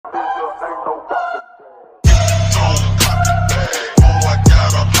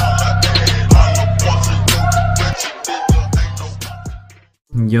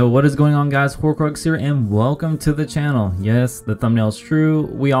Yo, what is going on, guys? HoarcruxESO here, and welcome to the channel. Yes, the thumbnail's true.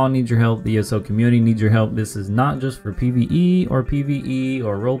 We all need your help. The ESO community needs your help. This is not just for PvE or PvE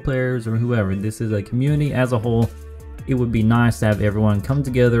or role players or whoever. This is a community as a whole. It would be nice to have everyone come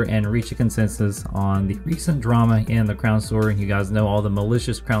together and reach a consensus on the recent drama in the Crown Store. You guys know all the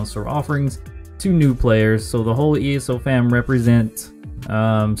malicious Crown Store offerings to new players. So the whole ESO fam represent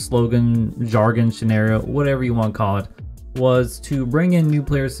slogan, jargon, scenario, whatever you want to call it, was to bring in new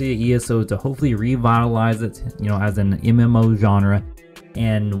players to ESO to hopefully revitalize it, as an MMO genre.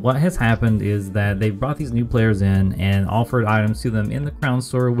 And what has happened is that they brought these new players in and offered items to them in the Crown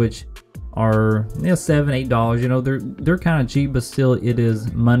Store, which are $7-8. They're kind of cheap, but still it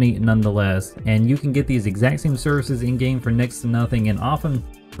is money nonetheless. And you can get these exact same services in game for next to nothing and often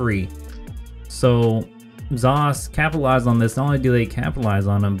free. So ZOS capitalized on this. Not only do they capitalize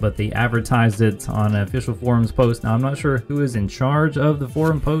on them, but they advertised it on an official forums post. Now I'm not sure who is in charge of the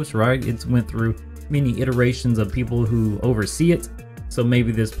forum post, right? It's went through many iterations of people who oversee it. So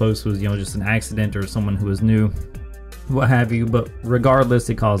maybe this post was, just an accident or someone who was new, what have you. But regardless,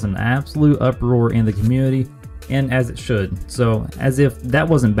 it caused an absolute uproar in the community, and as it should. So as if that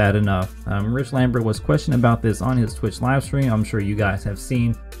wasn't bad enough, Rich Lambert was questioned about this on his Twitch live stream. I'm sure you guys have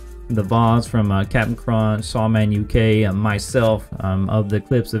seen the VODs from Captain Crunch, Sawman UK, myself, of the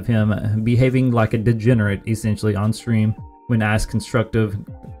clips of him behaving like a degenerate essentially on stream when asked constructive,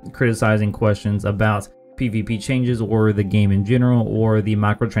 criticizing questions about PvP changes or the game in general, or the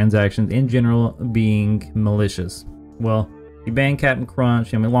microtransactions in general being malicious. Well, he banned Captain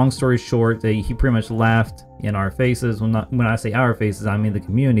Crunch. Long story short, he pretty much laughed in our faces. When I say our faces, I mean the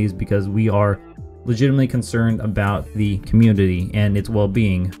communities, because we are legitimately concerned about the community and its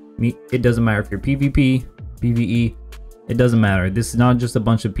well-being. It doesn't matter if you're PvP, PvE, it doesn't matter. This is not just a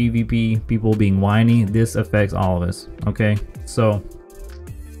bunch of PvP people being whiny. This affects all of us, okay? So,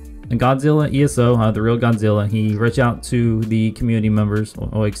 Godzilla ESO, the real Godzilla, he reached out to the community members, the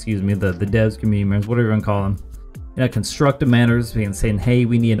devs, community members, whatever you want to call them, in a constructive manner, saying, hey,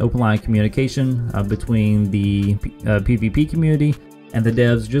 we need an open line of communication between the PvP community and the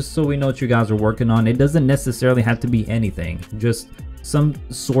devs, just so we know what you guys are working on. It doesn't necessarily have to be anything, just some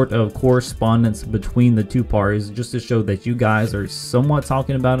sort of correspondence between the two parties, just to show that you guys are somewhat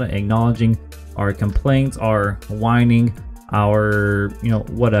talking about it, acknowledging our complaints, our whining, our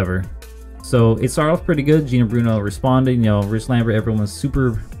whatever. So it started off pretty good. Gina Bruno responded, Rich Lambert, everyone was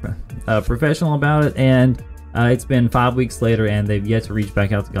super professional about it, and it's been 5 weeks later and they've yet to reach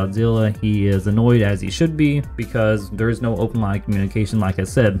back out to Godzilla. He is annoyed, as he should be, because there is no open line of communication, like I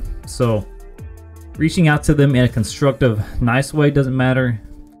said. So reaching out to them in a constructive, nice way doesn't matter.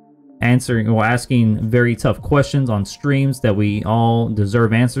 Answering or asking very tough questions on streams that we all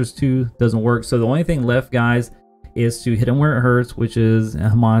deserve answers to doesn't work. So the only thing left, guys, is to hit them where it hurts, which is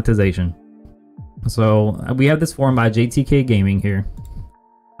monetization. So we have this forum by JTK Gaming here.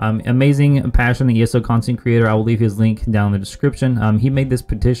 Amazing, passionate ESO content creator. I will leave his link down in the description. He made this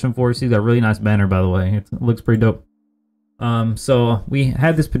petition for us. He's got a really nice banner, by the way. It looks pretty dope. So we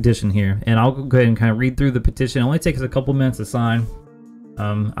had this petition here, and I'll go ahead and kind of read through the petition. It only takes a couple minutes to sign.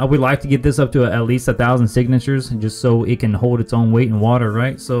 I would like to get this up to at least 1,000 signatures, just so it can hold its own weight in water,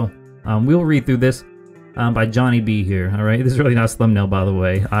 right? So we'll read through this by Johnny B here. All right, this is a really nice thumbnail, by the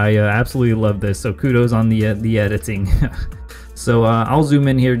way. I absolutely love this, so kudos on the editing. So I'll zoom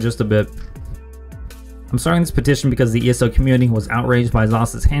in here just a bit. I'm starting this petition because the ESO community was outraged by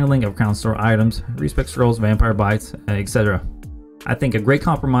ZOS's handling of Crown Store items, respec scrolls, vampire bites, etc. I think a great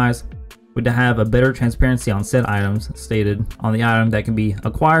compromise would to have a better transparency on said items stated on the item that can be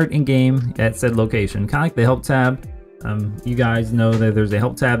acquired in-game at said location. Kind of like the help tab. You guys know that there's a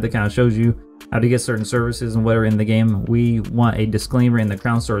help tab that kind of shows you how to get certain services and whatever in the game. We want a disclaimer in the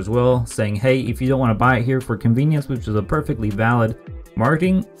Crown Store as well, saying, hey, if you don't want to buy it here for convenience, which is a perfectly valid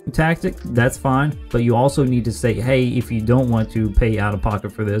marketing tactic, that's fine, but you also need to say, hey, if you don't want to pay out of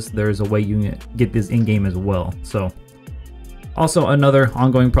pocket for this, there's a way you can get this in-game as well. So also, another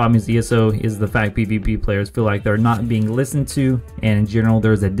ongoing problem is ESO is the fact PvP players feel like they're not being listened to, and in general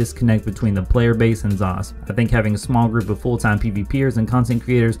there's a disconnect between the player base and ZOS. I think having a small group of full-time PvPers and content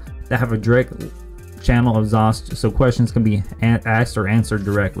creators that have a direct channel of ZOS so questions can be asked or answered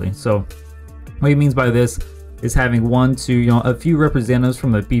directly. So what he means by this is having a few representatives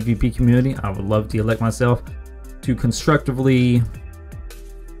from the PvP community. I would love to elect myself to constructively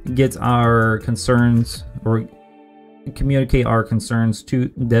get our concerns or communicate our concerns to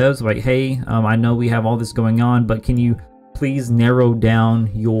devs, like, hey, I know we have all this going on, but can you please narrow down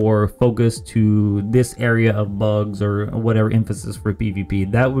your focus to this area of bugs or whatever emphasis for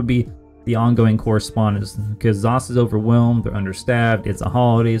PvP? That would be the ongoing correspondence, because ZOS is overwhelmed, they're understaffed, it's the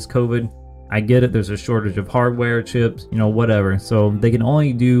holidays, COVID. I get it, there's a shortage of hardware, chips, you know, whatever. So they can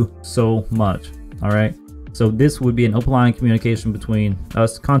only do so much, all right? So this would be an open line of communication between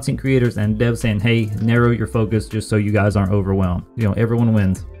us content creators and devs saying, hey, narrow your focus just so you guys aren't overwhelmed. You know, everyone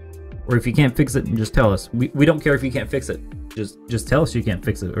wins. Or if you can't fix it, just tell us. We don't care if you can't fix it. Just tell us you can't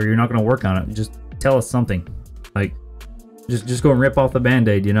fix it, or you're not gonna work on it. Just tell us something. Like, just go and rip off the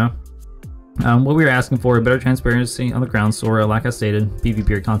band-aid, you know? What we were asking for, better transparency on the crown store. Like I stated,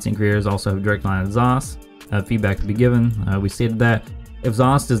 PvP content creators also have a direct line to ZOS. Feedback to be given. We stated that if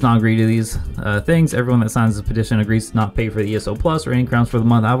ZOS does not agree to these things, everyone that signs the petition agrees to not pay for the ESO Plus or any crowns for the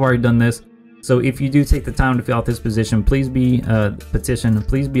month. I've already done this. So if you do take the time to fill out this petition, please be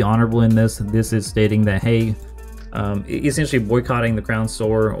honorable in this. This is stating that, hey, essentially boycotting the crown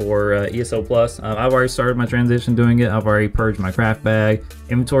store or ESO Plus. I've already started my transition doing it. I've already purged my craft bag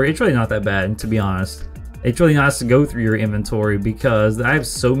inventory. It's really not that bad, to be honest. It's really nice to go through your inventory because I have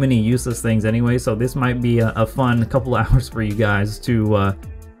so many useless things anyway. So this might be a fun couple hours for you guys to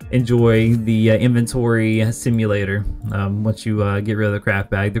enjoy the inventory simulator once you get rid of the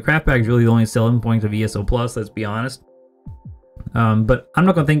craft bag. The craft bag is really the only selling point of ESO Plus, let's be honest. But I'm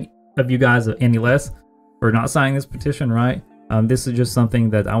not going to think of you guys any less for not signing this petition, right? This is just something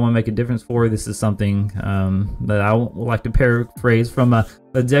that I want to make a difference for. This is something that I would like to paraphrase from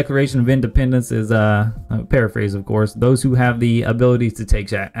the Declaration of Independence is a paraphrase, of course. Those who have the ability to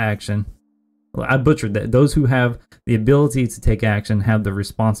take action. Well, I butchered that. Those who have the ability to take action have the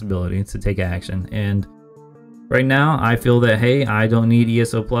responsibility to take action. And right now, I feel that, hey, I don't need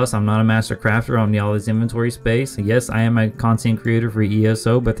ESO Plus. I'm not a master crafter. I don't need all this inventory space. Yes, I am a content creator for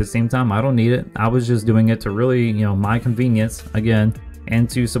ESO, but at the same time, I don't need it. I was just doing it to really, you know, my convenience, again, and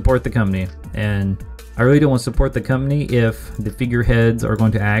to support the company. And I really don't want to support the company if the figureheads are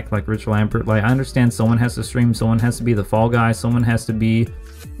going to act like Rich Lampert. Like, I understand someone has to stream, someone has to be the fall guy, someone has to be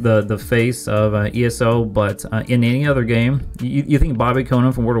the face of ESO, but in any other game, you think Bobby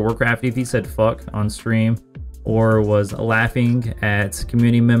Conan from World of Warcraft, if he said fuck on stream, or was laughing at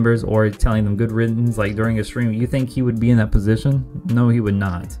community members or telling them good riddance like during a stream, you think he would be in that position? No, he would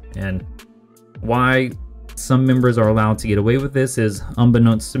not. And why some members are allowed to get away with this is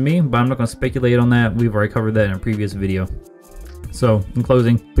unbeknownst to me, but I'm not going to speculate on that. We've already covered that in a previous video. So in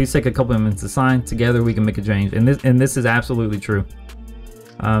closing, please take a couple of minutes to sign. Together we can make a change, and this is absolutely true.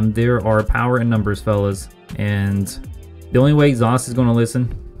 There are power in numbers, fellas, and the only way ZOS is going to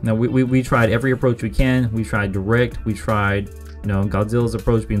listen. Now we tried every approach we can. We tried direct. We tried, you know, Godzilla's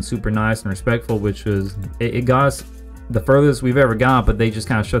approach, being super nice and respectful, which was it got us the furthest we've ever got. But they just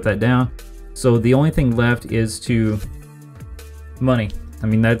kind of shut that down. So the only thing left is to money. I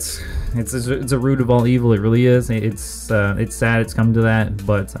mean, it's a root of all evil. It really is. It's sad it's come to that,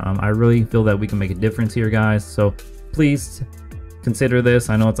 but I really feel that we can make a difference here, guys. So please consider this.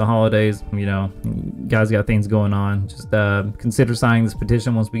 I know it's the holidays, you know, you guys got things going on. Just consider signing this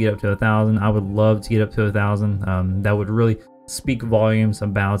petition once we get up to 1,000. I would love to get up to 1,000. That would really speak volumes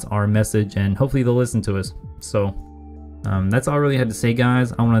about our message, and hopefully they'll listen to us. So that's all I really had to say,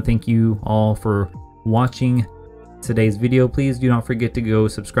 guys. I want to thank you all for watching today's video. Please do not forget to go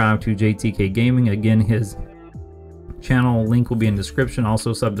subscribe to JTK Gaming. Again, his channel link will be in the description.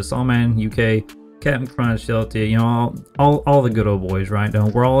 Also sub to Sawman UK, Captain Crunch, Shelter, you know, all the good old boys, right?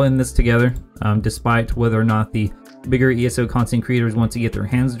 We're all in this together, despite whether or not the bigger ESO content creators want to get their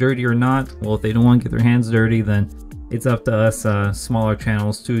hands dirty or not. Well, if they don't want to get their hands dirty, then it's up to us smaller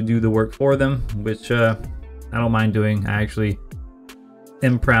channels to do the work for them, which I don't mind doing. I actually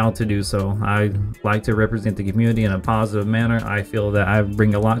am proud to do so. I like to represent the community in a positive manner. I feel that I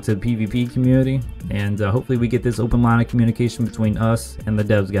bring a lot to the PvP community, and hopefully we get this open line of communication between us and the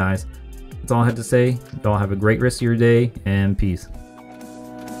devs, guys. That's all I had to say. Y'all have a great rest of your day, and peace.